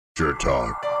Future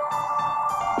Talk.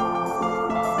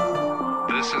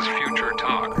 This is Future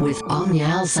Talk with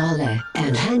Omnial Saleh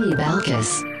and Hani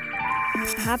Balkis.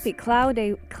 Happy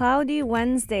cloudy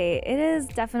Wednesday. It is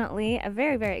definitely a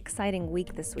very, very exciting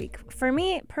week this week. For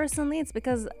me, personally, it's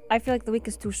because I feel like the week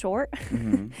is too short.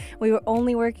 We were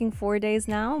only working 4 days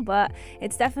now, but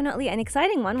it's definitely an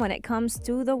exciting one when it comes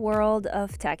to the world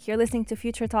of tech. You're listening to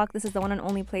Future Talk. This is the one and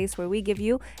only place where we give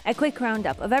you a quick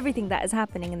roundup of everything that is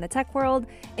happening in the tech world,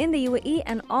 in the UAE,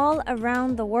 and all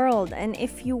around the world. And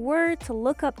if you were to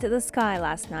look up to the sky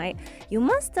last night, you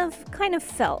must have kind of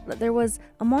felt that there was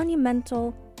a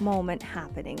monumental moment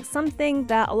happening, something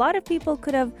that a lot of people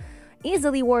could have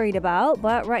easily worried about.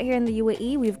 But right here in the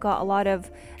UAE, we've got a lot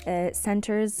of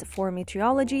centers for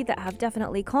meteorology that have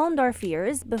definitely calmed our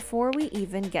fears before we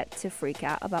even get to freak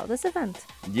out about this event.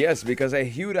 Yes, because a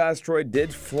huge asteroid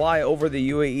did fly over the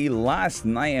UAE last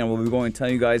night, and we'll be going to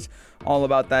tell you guys all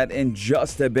about that in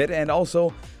just a bit. And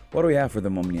also, what do we have for the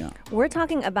Mumnia? We're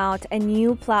talking about a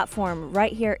new platform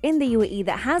right here in the UAE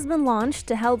that has been launched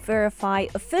to help verify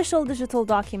official digital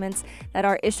documents that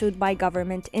are issued by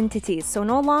government entities. So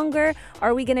no longer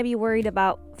are we going to be worried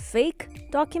about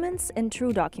fake documents and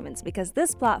true documents, because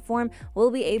this platform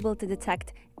will be able to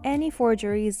detect any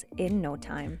forgeries in no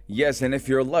time. Yes, and if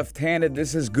you're left-handed,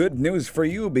 this is good news for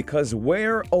you, because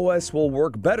Wear OS will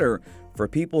work better for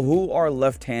people who are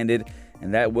left-handed,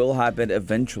 and that will happen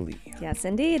eventually. Yes,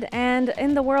 indeed. And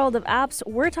in the world of apps,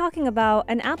 we're talking about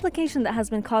an application that has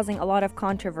been causing a lot of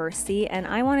controversy, and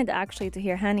I wanted actually to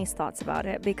hear Hani's thoughts about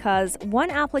it, because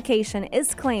one application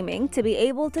is claiming to be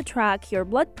able to track your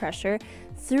blood pressure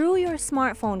through your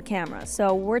smartphone camera.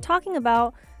 So we're talking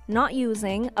about not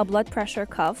using a blood pressure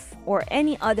cuff or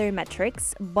any other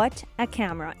metrics, but a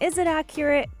camera. Is it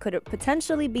accurate? Could it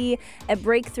potentially be a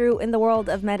breakthrough in the world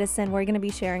of medicine? We're going to be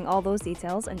sharing all those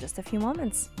details in just a few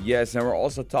moments. Yes, and we're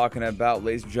also talking about,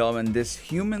 ladies and gentlemen, this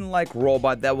human-like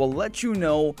robot that will let you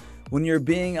know when you're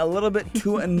being a little bit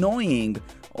too annoying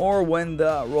or when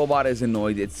the robot is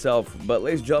annoyed itself. But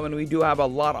ladies and gentlemen, we do have a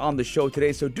lot on the show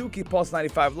today, so do keep Pulse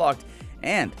 95 locked,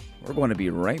 and we're going to be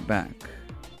right back.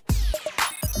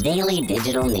 Daily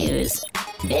digital news.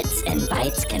 Bits and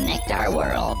bytes connect our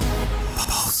world.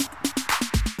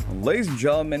 Ladies and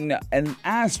gentlemen, an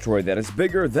asteroid that is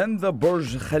bigger than the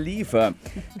Burj Khalifa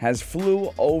has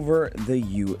flew over the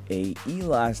UAE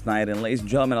last night. And ladies and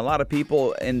gentlemen, a lot of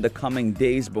people in the coming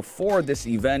days before this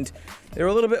event, they were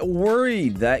a little bit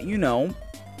worried that,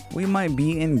 we might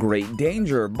be in great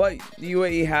danger. But the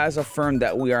UAE has affirmed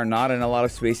that we are not, and a lot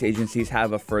of space agencies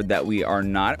have affirmed that we are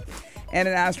not. And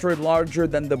an asteroid larger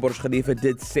than the Burj Khalifa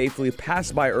did safely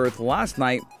pass by Earth last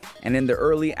night and in the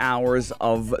early hours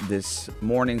of this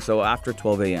morning, so after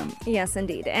 12 a.m. Yes,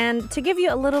 indeed. And to give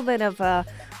you a little bit of a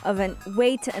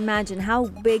way to imagine how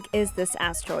big is this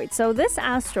asteroid. So this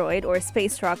asteroid or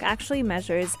space rock actually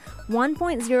measures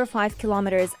 1.05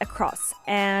 kilometers across,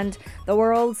 and the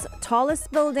world's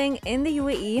tallest building in the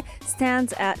UAE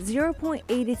stands at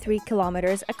 0.83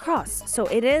 kilometers across. So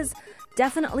it is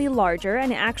definitely larger,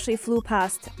 and it actually flew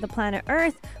past the planet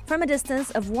Earth from a distance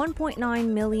of 1.9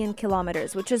 million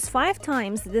kilometers, which is 5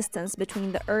 times the distance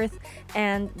between the Earth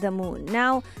and the Moon.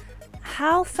 Now,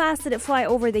 how fast did it fly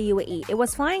over the UAE? It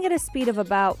was flying at a speed of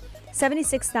about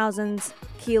 76,000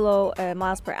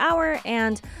 miles per hour,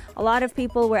 and a lot of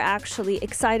people were actually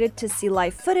excited to see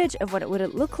live footage of what it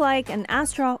would look like, and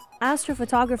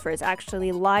astrophotographers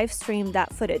actually live streamed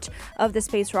that footage of the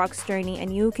space rock's journey,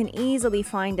 and you can easily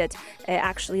find it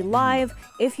actually live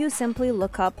if you simply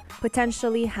look up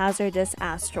potentially hazardous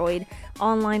asteroid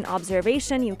online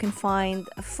observation. You can find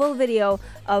a full video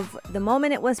of the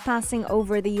moment it was passing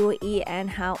over the UAE and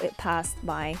how it passed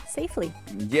by safely.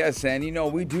 Yes, and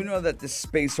we do know that the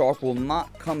space rock will not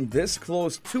come this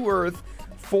close to Earth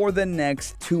for the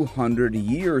next 200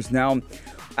 years. Now,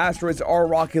 asteroids are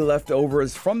rocky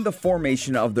leftovers from the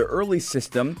formation of the early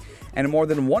system, and more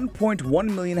than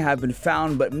 1.1 million have been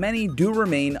found, but many do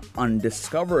remain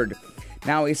undiscovered.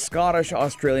 Now, a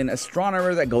Scottish-Australian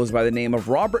astronomer that goes by the name of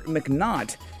Robert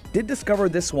McNaught did discover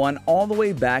this one all the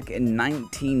way back in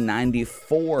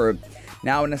 1994.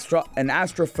 Now, an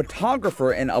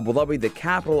astrophotographer in Abu Dhabi, the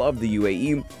capital of the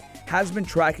UAE, has been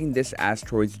tracking this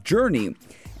asteroid's journey.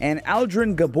 And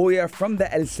Aldrin Gaboya from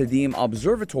the El Sadim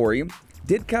Observatory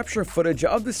did capture footage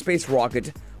of the space rock,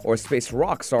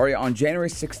 on January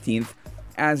 16th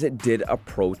as it did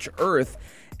approach Earth.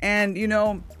 And,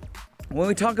 when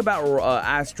we talk about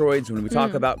asteroids, when we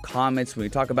talk about comets, when we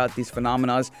talk about these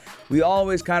phenomena, we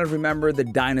always kind of remember the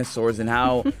dinosaurs and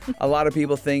how a lot of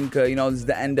people think, this is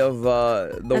the end of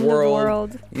the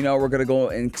world. We're going to go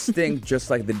extinct just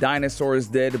like the dinosaurs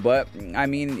did. But,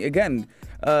 again,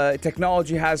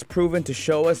 technology has proven to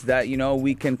show us that,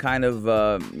 we can kind of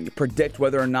predict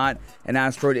whether or not an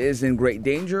asteroid is in great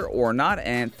danger or not.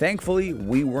 And thankfully,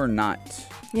 we were not.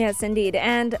 Yes, indeed.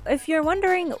 And if you're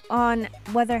wondering on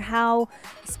whether how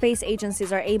space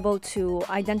agencies are able to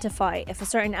identify if a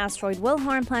certain asteroid will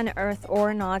harm planet Earth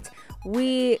or not,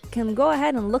 we can go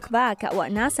ahead and look back at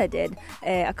what NASA did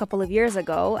a couple of years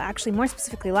ago, actually more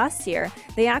specifically last year.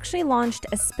 They actually launched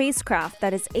a spacecraft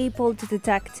that is able to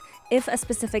detect if a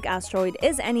specific asteroid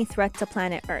is any threat to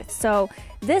planet Earth. So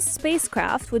this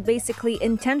spacecraft would basically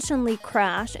intentionally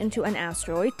crash into an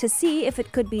asteroid to see if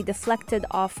it could be deflected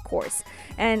off course.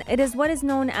 And it is what is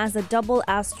known as a double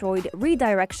asteroid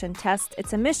redirection test.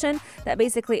 It's a mission that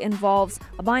basically involves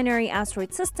a binary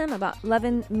asteroid system about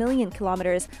 11 million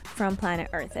kilometers from planet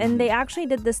Earth. And they actually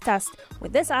did this test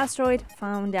with this asteroid,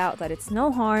 found out that it's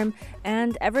no harm,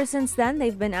 and ever since then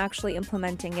they've been actually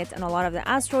implementing it on a lot of the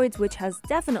asteroids, which has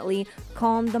definitely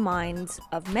calmed the minds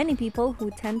of many people who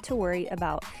tend to worry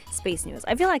about space news.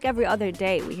 I feel like every other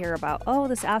day we hear about,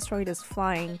 this asteroid is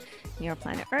flying near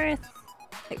planet Earth.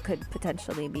 It could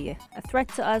potentially be a threat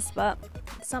to us, but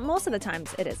most of the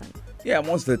times it isn't. Yeah,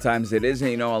 most of the times it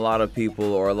isn't. A lot of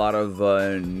people or a lot of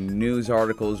news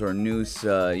articles or news,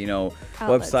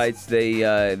 websites,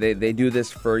 they do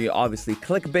this for obviously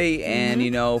clickbait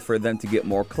and, for them to get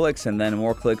more clicks, and then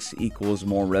more clicks equals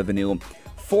more revenue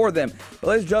for them. But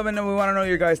ladies and gentlemen, we want to know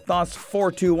your guys' thoughts.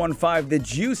 4215.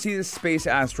 Did you see the space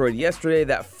asteroid yesterday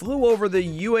that flew over the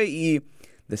UAE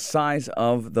the size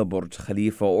of the Burj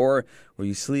Khalifa? Or were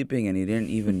you sleeping and you didn't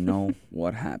even know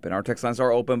what happened? Our text lines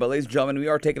are open, but ladies and gentlemen, we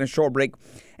are taking a short break.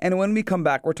 And when we come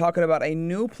back, we're talking about a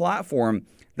new platform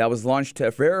that was launched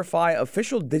to verify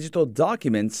official digital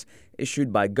documents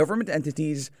issued by government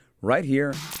entities right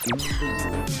here in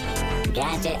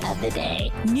Gadget of the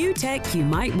day. New tech you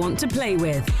might want to play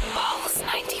with. Pulse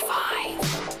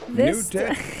 95. New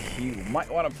tech you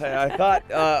might want to play. I thought,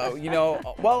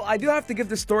 I do have to give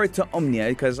this story to Omnia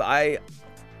because I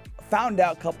found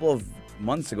out a couple of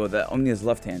months ago that Omnia is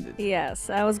left-handed. Yes,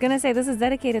 I was going to say this is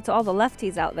dedicated to all the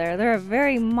lefties out there. They're a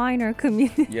very minor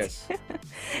community. Yes.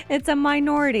 It's a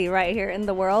minority right here in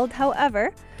the world.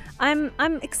 However, I'm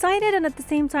excited and at the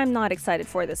same time not excited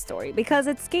for this story because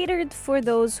it's catered for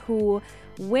those who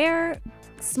wear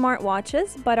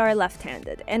smartwatches but are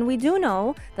left-handed. And we do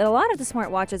know that a lot of the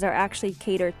smartwatches are actually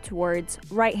catered towards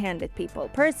right-handed people.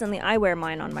 Personally, I wear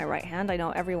mine on my right hand. I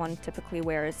know everyone typically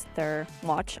wears their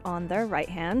watch on their right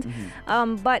hand.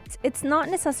 But it's not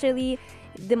necessarily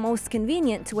the most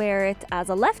convenient to wear it as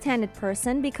a left-handed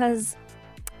person because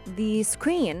the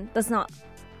screen does not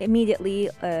immediately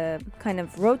kind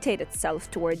of rotate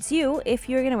itself towards you if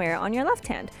you're going to wear it on your left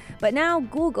hand. But now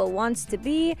Google wants to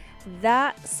be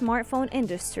that smartphone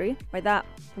industry or that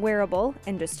wearable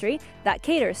industry that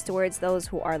caters towards those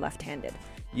who are left-handed.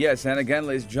 Yes, and again,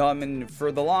 ladies and gentlemen,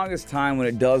 for the longest time when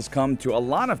it does come to a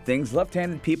lot of things,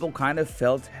 left-handed people kind of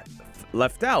felt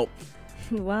left out.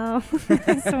 Wow,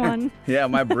 this one. Yeah,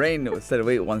 my brain said,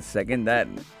 wait 1 second, that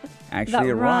actually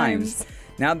That rhymes.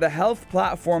 Now, the health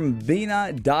platform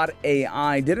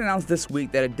Bina.ai did announce this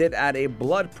week that it did add a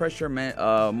blood pressure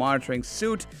monitoring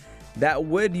suit that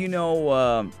would,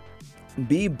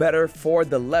 be better for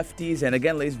the lefties. And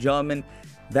again, ladies and gentlemen,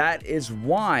 that is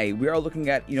why we are looking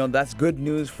at, that's good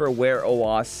news for Wear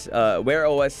OS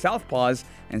Southpaws.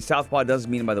 And Southpaw does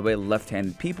mean, by the way,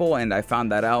 left-handed people. And I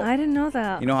found that out. I didn't know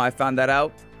that. You know how I found that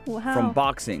out? Wow. From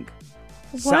boxing.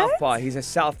 What? Southpaw. He's a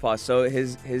southpaw, so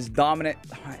his dominant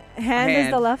hand is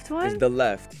the left one? Is the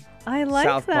left. I like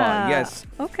Southpaw, that. yes.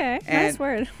 Okay, And, nice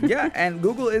word. Yeah, and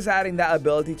Google is adding that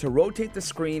ability to rotate the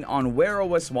screen on Wear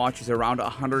OS watches around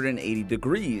 180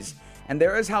 degrees. And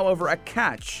there is, however, a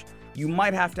catch. You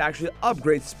might have to actually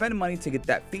spend money to get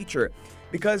that feature.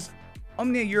 Because,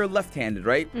 Omnia, you're left-handed,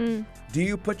 right? Do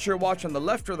you put your watch on the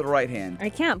left or the right hand? I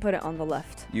can't put it on the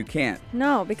left. You can't.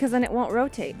 No, because then it won't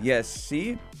rotate. Yes,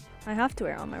 see? I have to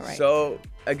wear it on my right. So,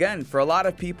 again, for a lot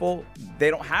of people,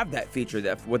 they don't have that feature.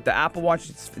 That with the Apple Watch,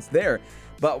 it's there.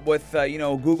 But with,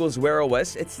 Google's Wear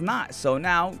OS, it's not. So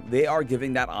now they are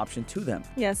giving that option to them.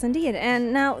 Yes, indeed.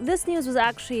 And now this news was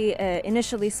actually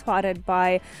initially spotted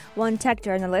by one tech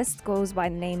journalist, goes by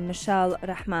the name Michelle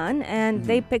Rahman. And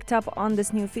they picked up on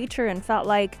this new feature and felt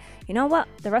like, you know what,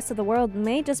 the rest of the world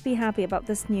may just be happy about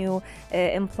this new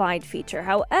implied feature.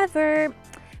 However,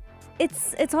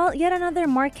 it's all yet another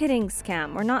marketing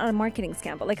scam, or not a marketing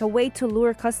scam, but like a way to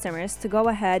lure customers to go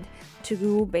ahead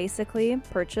to basically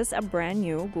purchase a brand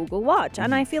new Google Watch.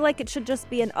 And I feel like it should just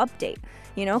be an update,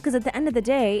 because at the end of the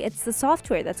day, it's the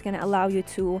software that's going to allow you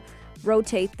to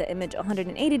rotate the image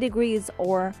 180 degrees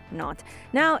or not.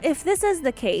 Now, if this is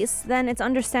the case, then it's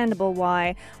understandable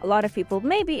why a lot of people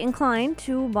may be inclined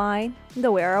to buy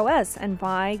the Wear OS and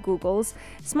buy Google's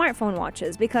smartphone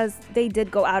watches, because they did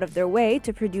go out of their way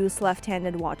to produce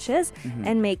left-handed watches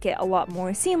and make it a lot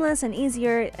more seamless and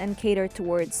easier and cater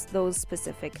towards those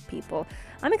specific people.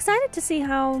 I'm excited to see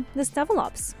how this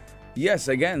develops. Yes,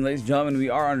 again, ladies and gentlemen, we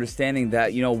are understanding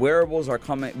that, wearables are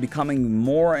becoming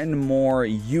more and more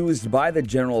used by the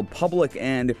general public,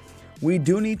 and we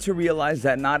do need to realize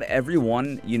that not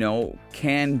everyone,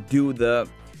 can do the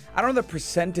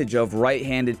percentage of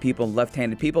right-handed people and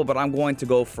left-handed people, but I'm going to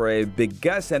go for a big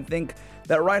guess and think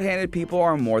that right-handed people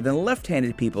are more than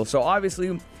left-handed people. So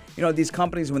obviously, these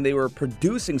companies, when they were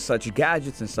producing such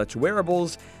gadgets and such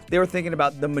wearables, they were thinking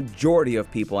about the majority of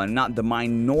people and not the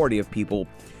minority of people.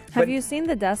 Have you seen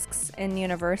the desks in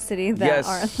university that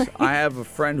yes, are I have a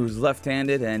friend who's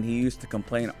left-handed, and he used to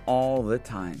complain all the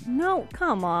time. No,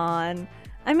 come on.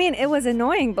 I mean, it was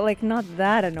annoying, but not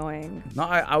that annoying. No,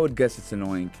 I would guess it's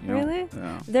annoying. Really?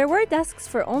 Yeah. There were desks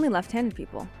for only left-handed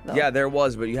people, though. Yeah, there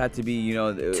was, but you had to be,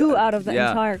 two out of the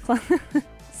entire class.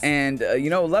 And,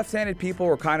 left-handed people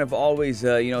were kind of always,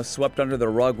 swept under the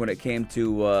rug when it came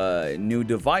to new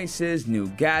devices, new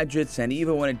gadgets, and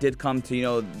even when it did come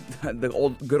to,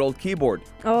 the good old keyboard.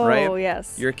 Oh, right?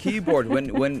 yes. Your keyboard.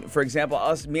 when, for example,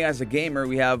 me as a gamer,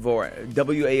 we have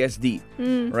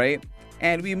WASD, right?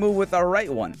 And we move with our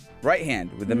right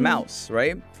hand, with the mouse,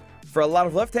 right? For a lot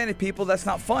of left-handed people, that's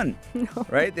not fun,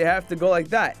 right? They have to go like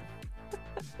that.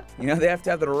 They have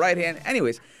to have the right hand.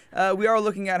 Anyways, we are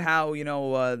looking at how,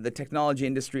 the technology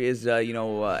industry is,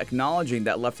 acknowledging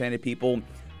that left-handed people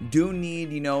do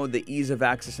need, the ease of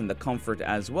access and the comfort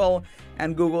as well.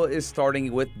 And Google is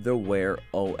starting with the Wear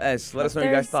OS. Let us know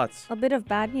your guys' thoughts. A bit of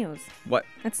bad news. What?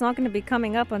 It's not going to be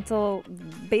coming up until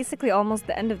basically almost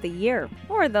the end of the year.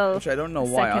 Or Which I don't know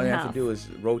why. All you have to do is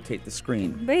rotate the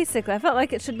screen. Basically, I felt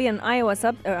like it should be an an OS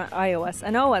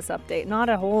update, not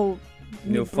a whole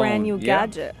brand new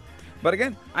gadget. But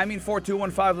again,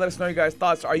 4215, let us know your guys'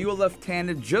 thoughts. Are you a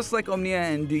left-handed just like Omnia,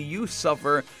 and do you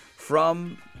suffer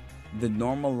from the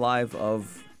normal life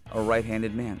of a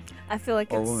right-handed man? I feel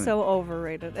like it's woman? So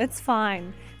overrated. It's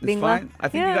fine. It's fine? I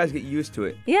think you guys get used to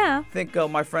it. Yeah. I think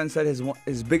my friend said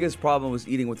his biggest problem was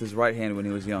eating with his right hand when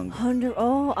he was young.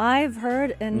 I've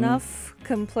heard enough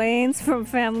complaints from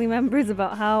family members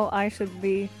about how I should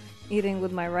be eating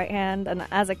with my right hand, and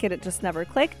as a kid it just never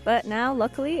clicked, but now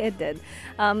luckily it did.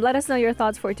 Let us know your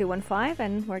thoughts, 4215,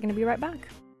 and we're going to be right back.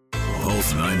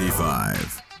 Pulse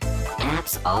 95.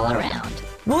 Apps all around.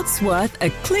 What's worth a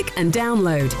click and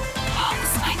download?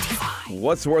 Pulse 95.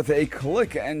 What's worth a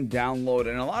click and download?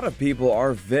 And a lot of people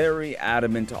are very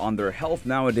adamant on their health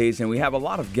nowadays, and we have a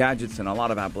lot of gadgets and a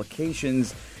lot of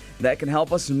applications that can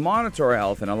help us monitor our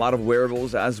health, and a lot of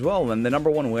wearables as well. And the number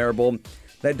one wearable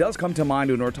that does come to mind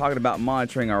when we're talking about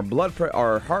monitoring our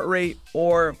our heart rate,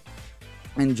 or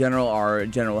in general our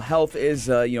general health, is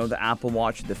the Apple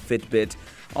Watch, the Fitbit,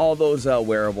 all those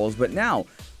wearables. But now,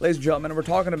 ladies and gentlemen, we're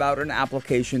talking about an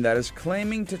application that is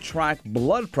claiming to track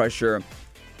blood pressure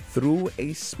through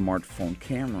a smartphone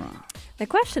camera. The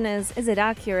question is it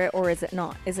accurate or is it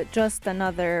not? Is it just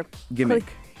another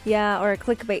gimmick? Or a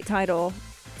clickbait title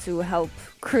to help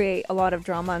create a lot of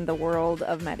drama in the world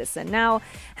of medicine. Now,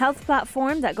 health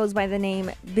platform that goes by the name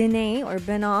Bina or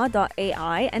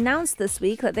Bina.ai announced this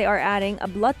week that they are adding a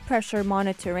blood pressure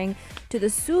monitoring to the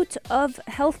suite of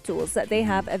health tools that they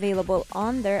have available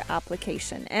on their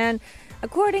application. And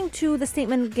according to the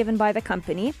statement given by the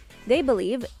company, they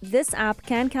believe this app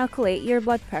can calculate your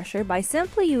blood pressure by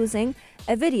simply using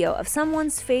a video of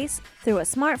someone's face through a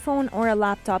smartphone or a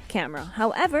laptop camera.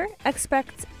 However,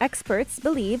 experts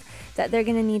believe that they're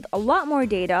going to need a lot more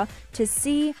data to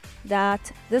see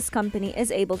that this company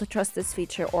is able to trust this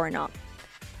feature or not.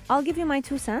 I'll give you my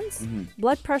 2 cents.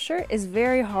 Blood pressure is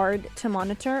very hard to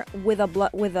monitor with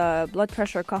a blood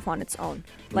pressure cuff on its own.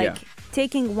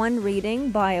 Taking one reading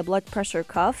by a blood pressure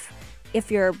cuff, if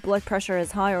your blood pressure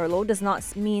is high or low, does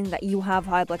not mean that you have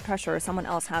high blood pressure or someone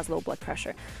else has low blood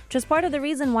pressure. Which is part of the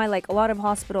reason why a lot of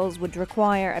hospitals would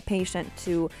require a patient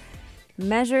to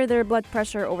measure their blood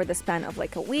pressure over the span of a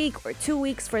week or 2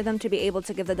 weeks for them to be able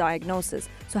to give the diagnosis.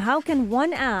 So how can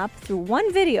one app, through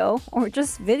one video or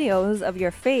just videos of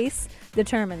your face,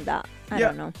 determine that? I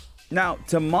don't know. Now,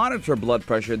 to monitor blood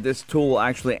pressure, this tool will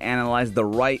actually analyze the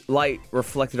right light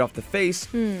reflected off the face.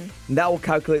 That will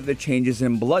calculate the changes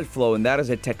in blood flow, and that is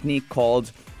a technique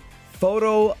called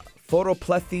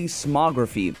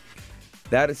photoplethysmography.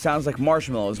 That it sounds like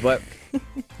marshmallows, but what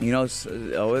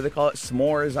do they call it?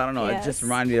 S'mores? I don't know. Yes. It just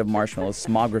reminded me of marshmallows.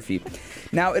 Smography.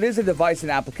 Now, it is a device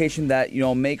and application that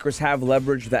makers have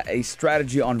leveraged that a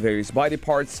strategy on various body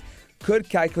parts could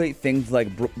calculate things like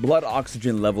blood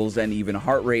oxygen levels and even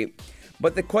heart rate.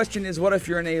 But the question is, what if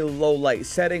you're in a low light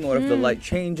setting? What if the light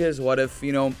changes? What if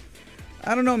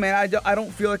I don't know, man. I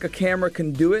don't feel like a camera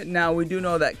can do it. Now, we do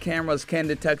know that cameras can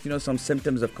detect some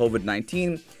symptoms of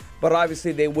COVID-19. But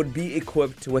obviously, they would be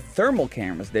equipped with thermal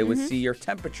cameras. They would see your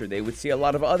temperature. They would see a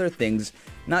lot of other things,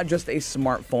 not just a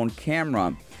smartphone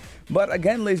camera. But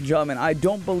again, ladies and gentlemen, I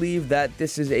don't believe that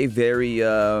this is a very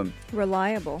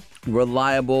reliable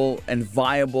and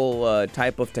viable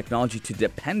type of technology to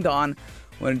depend on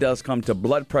when it does come to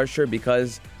blood pressure.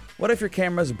 Because what if your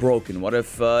camera's broken? What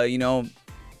if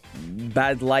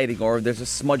bad lighting, or there's a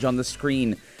smudge on the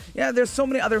screen? Yeah, there's so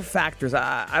many other factors.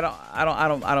 I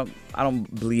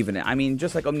don't believe in it. I mean,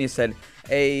 just like Omnia said,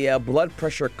 a blood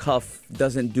pressure cuff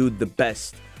doesn't do the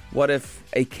best. What if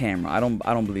a camera? I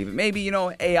don't believe it. Maybe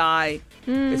AI.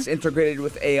 It's integrated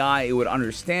with AI. It would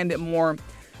understand it more.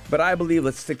 But I believe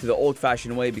let's stick to the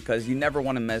old-fashioned way, because you never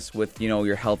want to mess with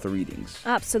your health readings.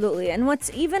 Absolutely. And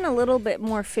what's even a little bit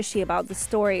more fishy about the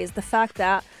story is the fact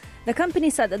that the company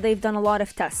said that they've done a lot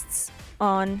of tests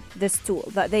on this tool,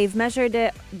 that they've measured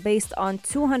it based on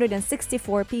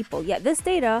 264 people, yet this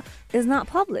data is not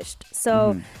published.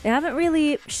 So they haven't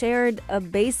really shared a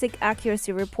basic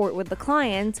accuracy report with the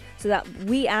client so that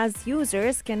we as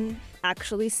users can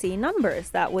actually see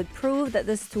numbers that would prove that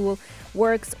this tool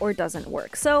works or doesn't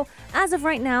work. So as of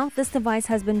right now, this device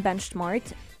has been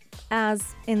benchmarked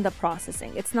as in the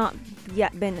processing. It's not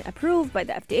yet been approved by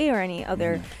the FDA or any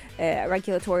other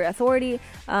regulatory authority.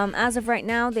 As of right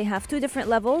now, they have two different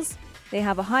levels. They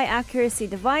have a high accuracy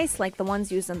device like the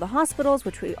ones used in the hospitals,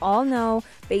 which we all know,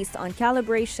 based on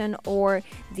calibration, or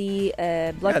the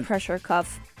blood pressure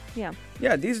cuff.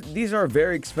 Yeah, these are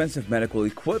very expensive medical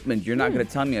equipment. You're not going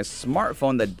to tell me a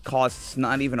smartphone that costs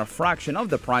not even a fraction of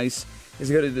the price is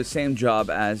going to do the same job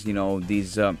as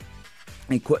these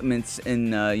equipments in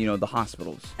the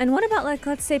hospitals. And what about, like,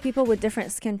 let's say people with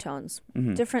different skin tones,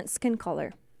 different skin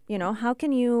color? How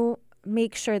can you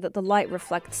make sure that the light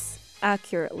reflects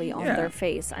accurately on their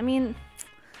face? I mean,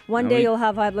 one day you'll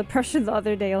have high blood pressure, the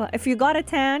other day if you got a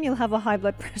tan, you'll have a high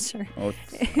blood pressure. Oh,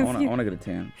 I want to get a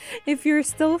tan. If you're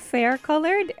still fair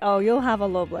colored, you'll have a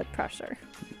low blood pressure.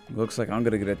 Looks like I'm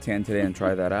going to get a tan today and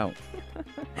try that out.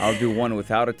 I'll do one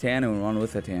without a tan and one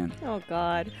with a tan. Oh,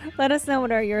 God. Let us know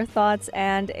what are your thoughts.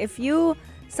 And if you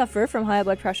suffer from high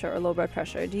blood pressure or low blood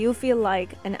pressure, do you feel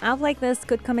like an app like this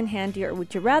could come in handy, or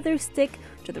would you rather stick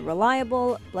to the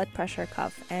reliable blood pressure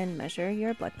cuff and measure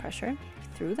your blood pressure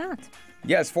through that?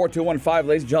 Yes, 4215,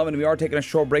 ladies and gentlemen. We are taking a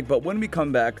short break, but when we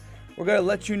come back, we're going to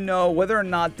let you know whether or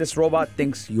not this robot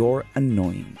thinks you're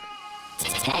annoying.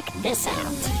 Check this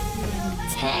out.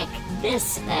 Check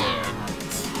this out.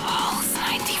 Pulse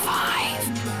 95.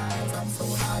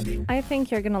 I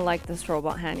think you're gonna like this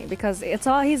robot, Hani, because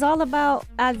he's all about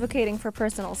advocating for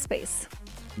personal space.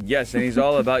 Yes, and he's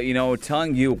all about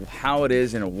telling you how it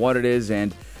is and what it is,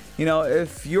 and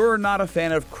if you're not a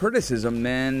fan of criticism,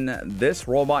 then this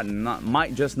robot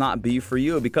might just not be for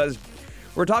you, because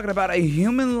we're talking about a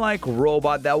human-like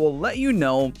robot that will let you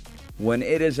know when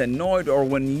it is annoyed or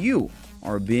when you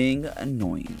are being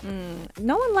annoying.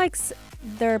 No one likes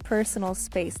their personal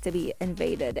space to be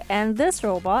invaded, and this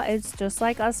robot is just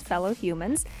like us fellow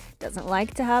humans, doesn't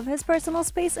like to have his personal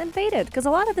space invaded, because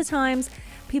a lot of the times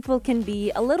people can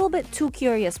be a little bit too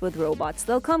curious with robots.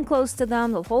 They'll come close to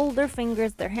them, they'll hold their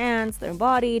fingers, their hands, their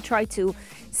body, try to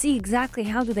see exactly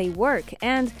how do they work.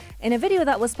 And in a video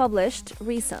that was published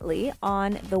recently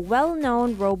on the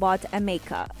well-known robot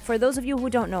Ameka, for those of you who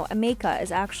don't know, Ameka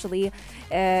is actually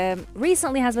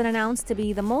recently has been announced to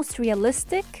be the most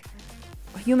realistic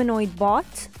humanoid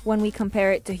bot when we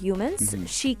compare it to humans.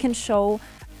 She can show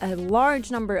a large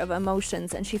number of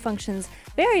emotions, and she functions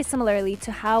very similarly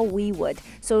to how we would.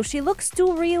 So she looks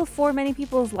too real for many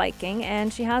people's liking,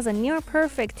 and she has a near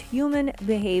perfect human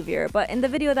behavior. But in the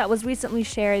video that was recently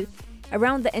shared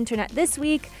around the internet this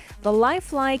week, the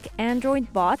lifelike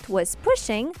Android bot was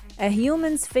pushing a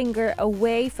human's finger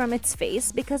away from its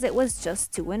face because it was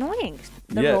just too annoying.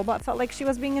 The robot felt like she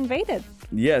was being invaded.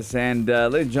 Yes, and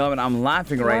ladies and gentlemen, I'm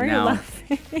laughing right now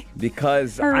laughing?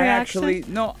 because I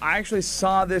actually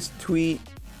saw this tweet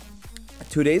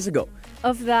 2 days ago.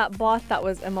 Of that bot that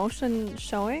was emotion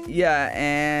showing? Yeah,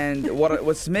 and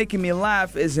what's making me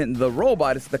laugh isn't the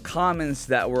robot, it's the comments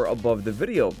that were above the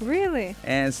video. Really?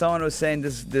 And someone was saying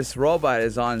this robot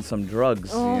is on some drugs.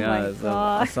 Oh my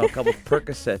God. I saw a couple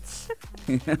Percocets.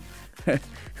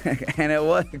 And it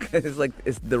was, it's like,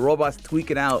 the robot's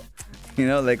tweaking out.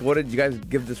 Like, what did you guys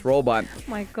give this robot? Oh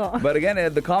my God. But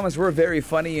again, the comments were very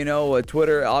funny.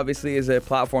 Twitter obviously is a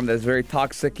platform that's very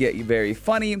toxic yet very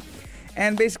funny.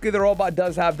 And basically, the robot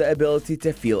does have the ability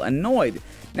to feel annoyed.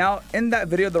 Now, in that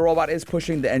video, the robot is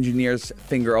pushing the engineer's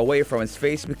finger away from his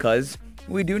face because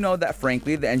we do know that,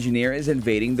 frankly, the engineer is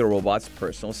invading the robot's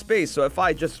personal space. So if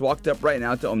I just walked up right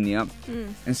now to Omnia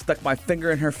and stuck my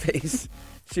finger in her face,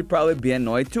 she'd probably be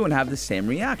annoyed too and have the same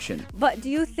reaction. But do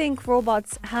you think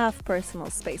robots have personal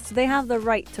space? Do they have the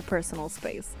right to personal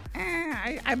space?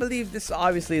 I believe this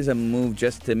obviously is a move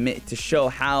just to show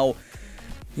how,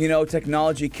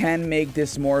 technology can make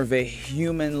this more of a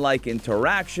human-like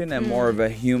interaction and more of a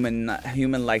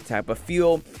human-like type of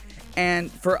feel. And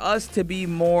for us to be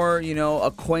more,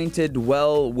 acquainted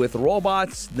well with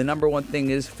robots, the number one thing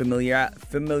is familiarities.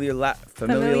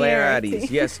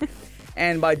 Yes.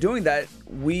 And by doing that,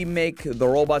 we make the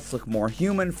robots look more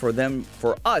human for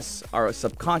us, our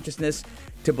subconsciousness,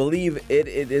 to believe it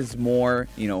is more,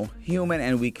 human,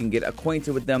 and we can get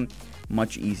acquainted with them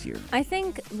much easier. I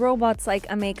think robots like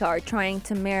Ameka are trying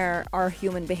to mirror our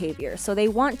human behavior. So they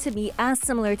want to be as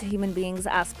similar to human beings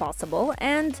as possible.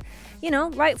 And,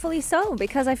 rightfully so,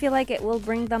 because I feel like it will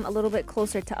bring them a little bit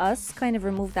closer to us, kind of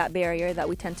remove that barrier that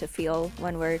we tend to feel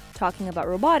when we're talking about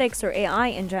robotics or AI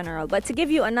in general. But to give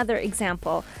you another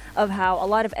example of how a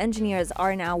lot of engineers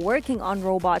are now working on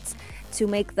robots to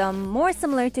make them more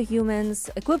similar to humans,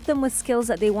 equip them with skills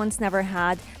that they once never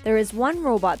had. There is one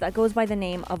robot that goes by the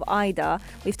name of Ida.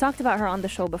 We've talked about her on the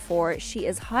show before. She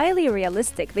is highly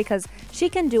realistic because she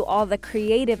can do all the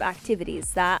creative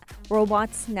activities that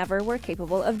robots never were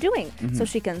capable of doing. So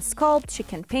she can sculpt, she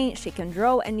can paint, she can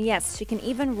draw, and yes, she can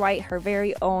even write her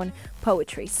very own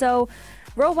poetry. So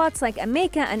robots like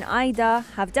Ameka and Ida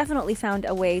have definitely found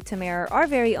a way to mirror our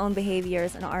very own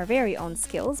behaviors and our very own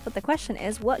skills. But the question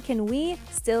is, what can we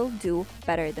still do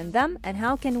better than them? And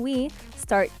how can we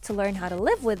start to learn how to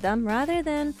live with them rather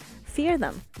than fear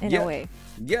them in a way?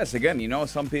 Yes, again,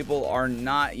 some people are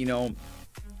not,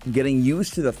 getting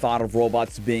used to the thought of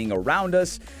robots being around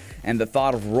us and the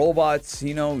thought of robots,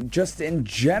 just in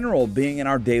general being in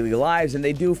our daily lives. And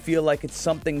they do feel like it's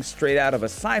something straight out of a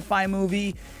sci-fi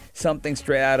movie, something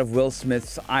straight out of Will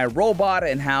Smith's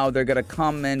iRobot, and how they're going to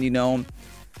come and,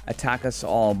 attack us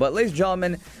all. But ladies and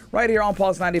gentlemen, right here on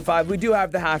Pulse 95, we do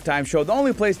have the halftime show, the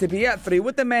only place to be at 3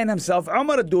 with the man himself,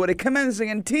 Omar Adouri, commencing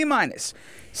in T-minus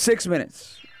 6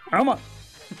 minutes. Omar,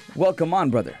 welcome on,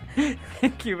 brother.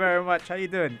 Thank you very much. How you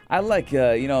doing? I like,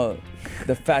 the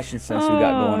fashion sense we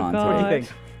got going on God. today. What do you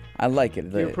think? I like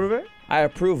it. Do you approve it? I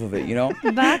approve of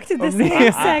it, Back to the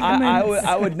same segment.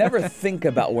 I would never think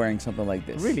about wearing something like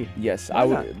this. Really? Yes, Why I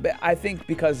would. But I think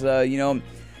because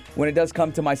when it does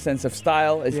come to my sense of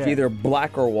style, it's either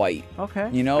black or white.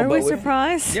 Okay. Are we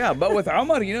surprised? Yeah, but with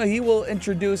Omar, he will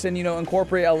introduce and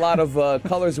incorporate a lot of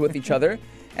colors with each other.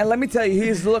 And let me tell you,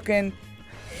 he's looking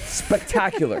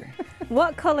spectacular.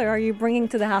 What color are you bringing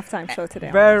to the halftime show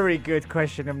today? Very good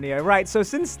question, Amnia. Right, so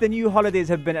since the new holidays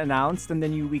have been announced and the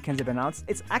new weekends have been announced,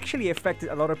 it's actually affected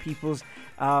a lot of people's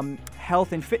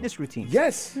health and fitness routines.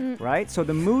 Yes. Right, so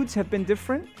the moods have been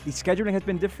different, the scheduling has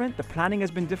been different, the planning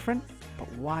has been different. But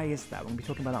why is that? We're going to be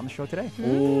talking about that on the show today.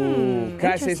 Ooh.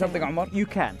 Can I say something, Omar? You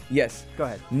can. Yes. Go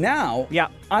ahead. Now, Yeah.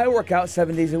 I work out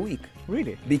 7 days a week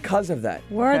Really? because of that.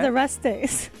 Where are Okay. the rest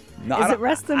days? No, Is it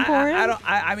rest important?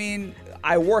 I mean,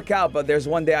 I work out, but there's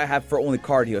one day I have for only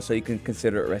cardio, so you can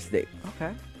consider it rest day.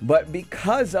 Okay. But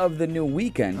because of the new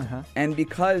weekend, and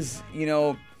because,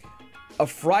 a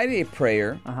Friday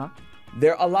prayer,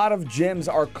 a lot of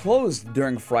gyms are closed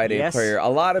during Friday Yes. prayer. A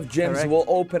lot of gyms Correct. will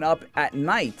open up at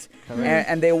night.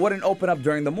 And they wouldn't open up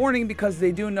during the morning because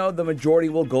they do know the majority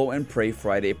will go and pray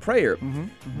Friday prayer.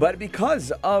 But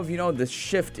because of, the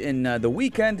shift in the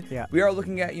weekend, we are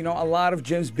looking at, a lot of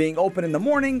gyms being open in the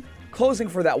morning, closing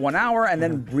for that 1 hour, and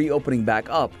then reopening back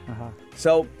up.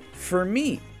 So for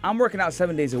me, I'm working out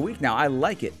 7 days a week now. I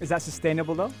like it. Is that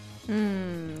sustainable though?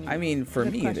 I mean, for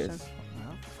Good me question. it is.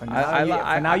 For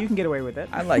now, you can get away with it.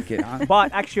 I like it.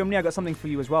 But actually, Omnia, I got something for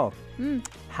you as well.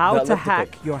 How The to elliptical.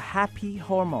 hack your happy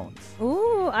hormones.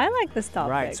 Ooh, I like this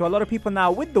topic. Right. So a lot of people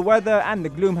now, with the weather and the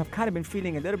gloom, have kind of been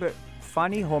feeling a little bit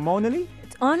funny hormonally.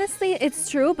 Honestly, it's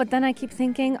true, but then I keep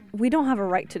thinking we don't have a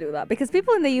right to do that because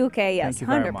people in the UK, yes, Thank you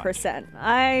very 100%.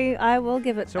 I will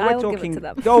give it. So I we're will give talking it to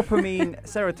them. dopamine,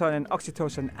 serotonin,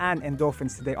 oxytocin, and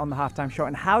endorphins today on the halftime show,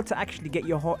 and how to actually get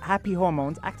your happy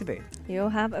hormones activated. You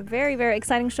have a very, very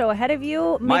exciting show ahead of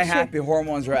you. My Make sure happy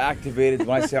hormones are activated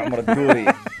when I say Omar Adouri.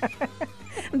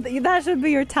 that should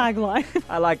be your tagline.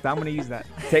 I like that. I'm going to use that.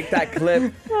 Take that clip,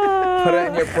 put it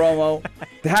in your promo.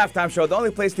 The halftime show, the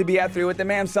only place to be at 3 with the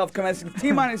man himself commencing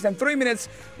T-minus in 3 minutes.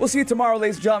 We'll see you tomorrow,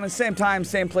 ladies and gentlemen. Same time,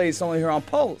 same place, only here on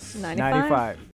Pulse. 95.